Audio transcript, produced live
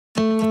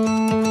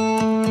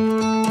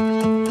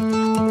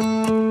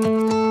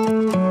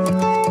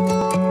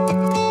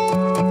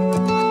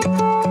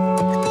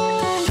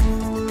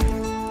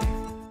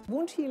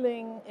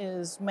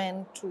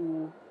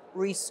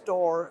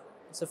restore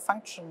the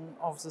function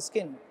of the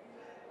skin.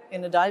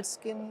 In adult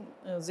skin,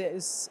 there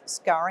is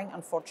scarring,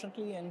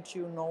 unfortunately, and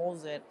you know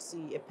that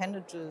the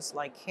appendages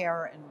like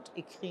hair and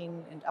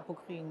eccrine and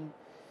apocrine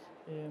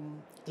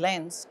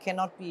glands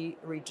cannot be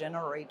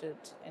regenerated,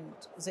 and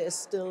there is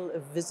still a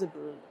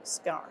visible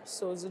scar.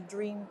 So the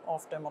dream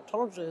of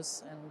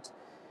dermatologists and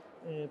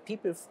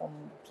people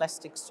from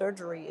plastic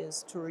surgery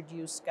is to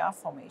reduce scar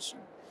formation.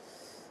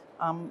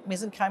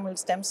 Mesenchymal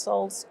stem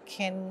cells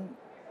can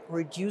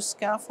reduce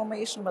scar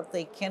formation, but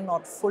they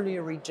cannot fully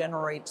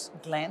regenerate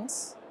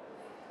glands.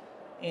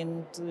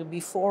 And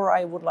before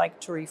I would like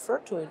to refer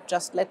to it,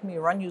 just let me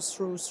run you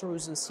through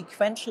the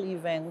sequential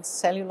events,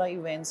 cellular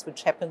events,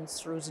 which happen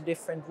through the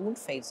different wound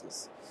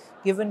phases.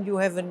 Given you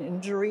have an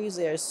injury,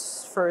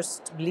 there's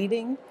first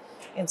bleeding,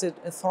 and the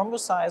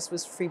thrombocytes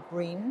with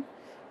fibrin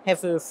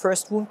have a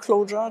first wound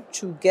closure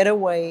to get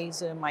away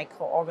the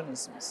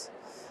microorganisms.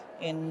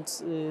 And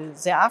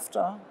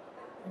thereafter,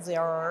 they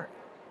are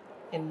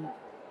in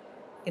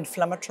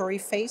inflammatory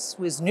phase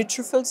with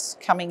neutrophils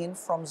coming in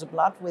from the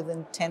blood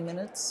within 10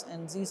 minutes,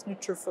 and these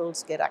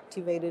neutrophils get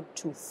activated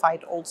to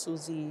fight also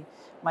the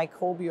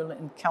microbial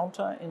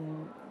encounter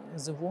in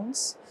the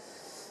wounds.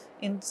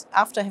 And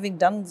after having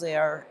done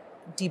their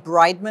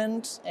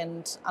debridement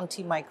and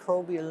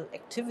antimicrobial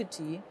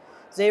activity,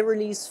 they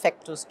release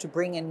factors to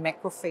bring in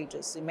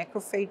macrophages. The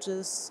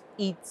macrophages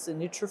eat the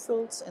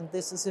neutrophils, and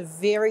this is a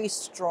very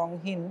strong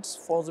hint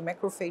for the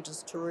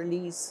macrophages to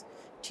release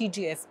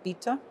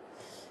TGF-beta.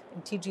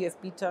 And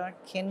TGF-beta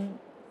can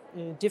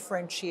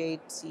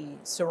differentiate the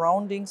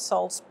surrounding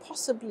cells,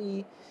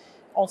 possibly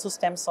also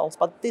stem cells,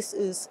 but this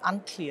is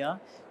unclear,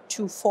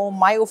 to form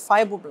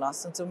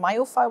myofibroblasts. And the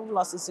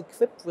myofibroblast is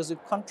equipped with a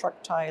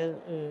contractile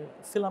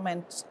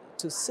filamentous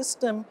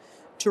system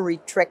to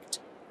retract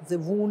the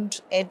wound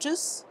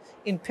edges.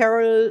 In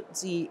parallel,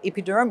 the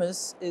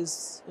epidermis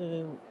is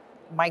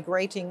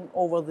migrating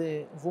over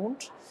the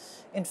wound.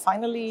 And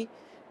finally,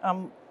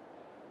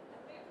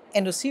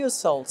 endothelial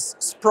cells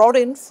sprout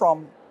in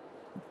from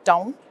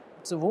down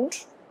the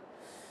wound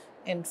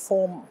and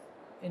form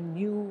a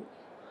new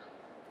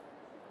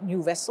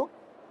vessel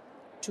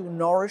to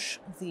nourish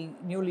the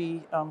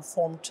newly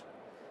formed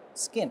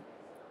skin.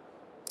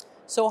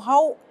 So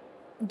how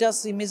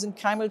does the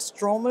mesenchymal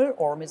stromal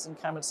or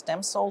mesenchymal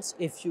stem cells,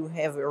 if you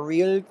have a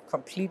real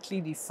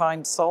completely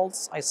defined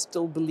cells, I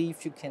still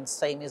believe you can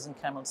say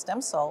mesenchymal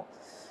stem cell,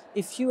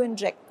 if you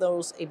inject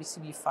those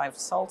ABCD5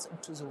 cells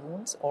into the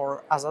wounds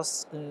or other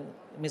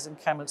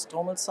mesenchymal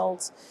stromal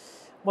cells,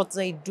 what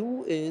they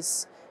do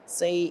is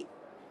they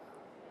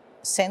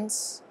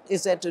sense,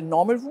 is that a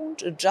normal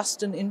wound,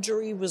 just an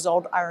injury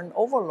without iron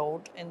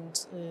overload,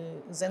 and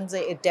then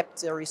they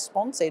adapt their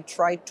response. They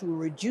try to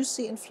reduce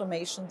the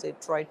inflammation, they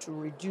try to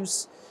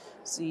reduce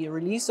the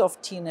release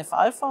of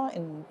TNF-alpha.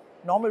 In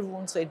normal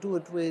wounds, they do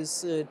it with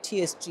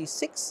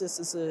TSG6. This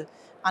is an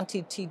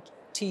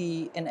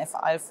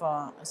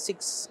anti-TNF-alpha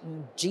 6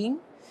 gene.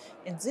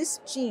 And this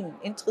gene,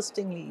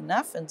 interestingly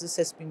enough, and this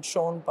has been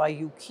shown by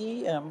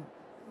Yuki, a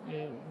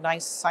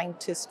nice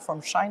scientist from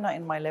China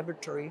in my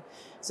laboratory,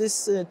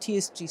 this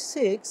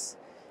TSG6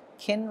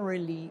 can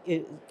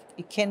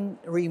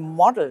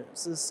remodel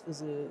this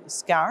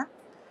scar,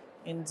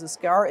 and the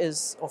scar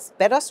is of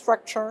better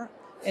structure.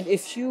 And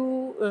if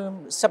you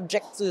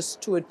subject this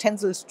to a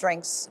tensile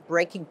strength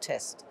breaking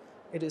test,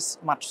 it is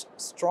much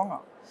stronger.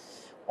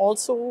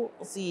 Also,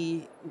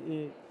 the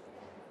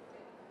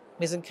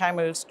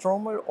mesenchymal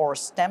stromal or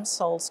stem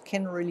cells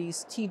can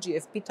release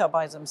TGF-beta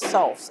by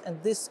themselves,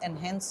 and this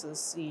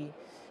enhances the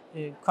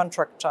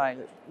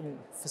contractile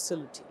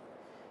facility.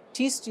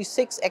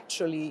 TSG6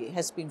 actually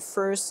has been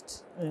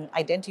first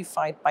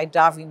identified by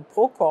Darwin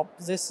Prokop.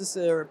 This is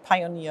a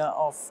pioneer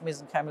of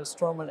mesenchymal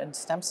stromal and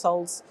stem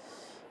cells.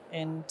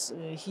 And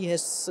he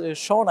has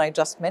shown, I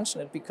just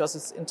mentioned it because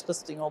it's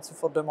interesting also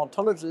for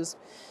dermatologists,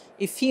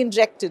 if he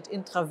injected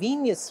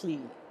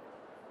intravenously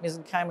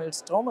mesenchymal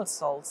stromal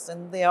cells,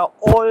 then they are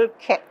all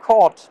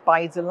caught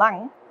by the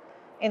lung,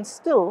 and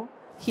still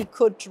he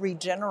could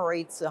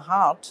regenerate the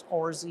heart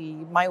or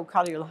the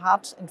myocardial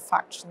heart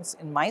infarctions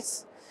in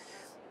mice,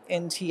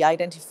 and he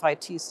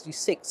identified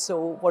TSG6.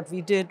 So what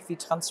we did, we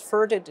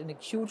transferred it in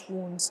acute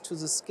wounds to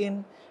the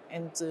skin,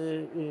 and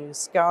the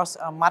scars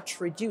are much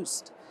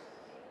reduced.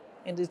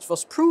 And it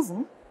was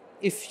proven,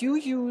 if you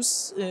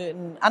use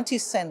an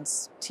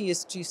antisense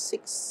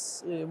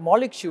TSG6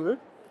 molecule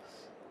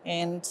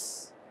and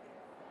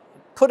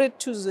put it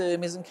to the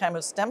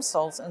mesenchymal stem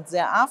cells and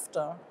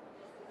thereafter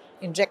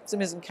inject the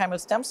mesenchymal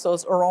stem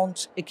cells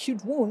around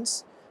acute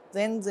wounds,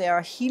 then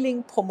their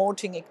healing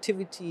promoting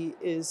activity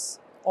is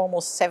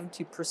almost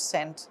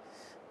 70%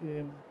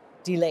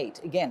 delayed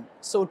again.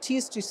 So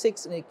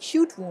TSG6 in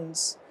acute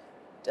wounds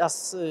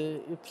does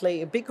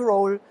play a big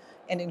role,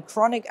 and in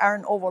chronic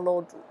iron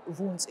overload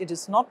wounds, it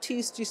is not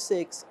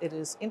TSG6, it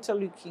is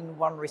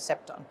interleukin-1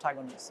 receptor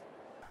antagonist.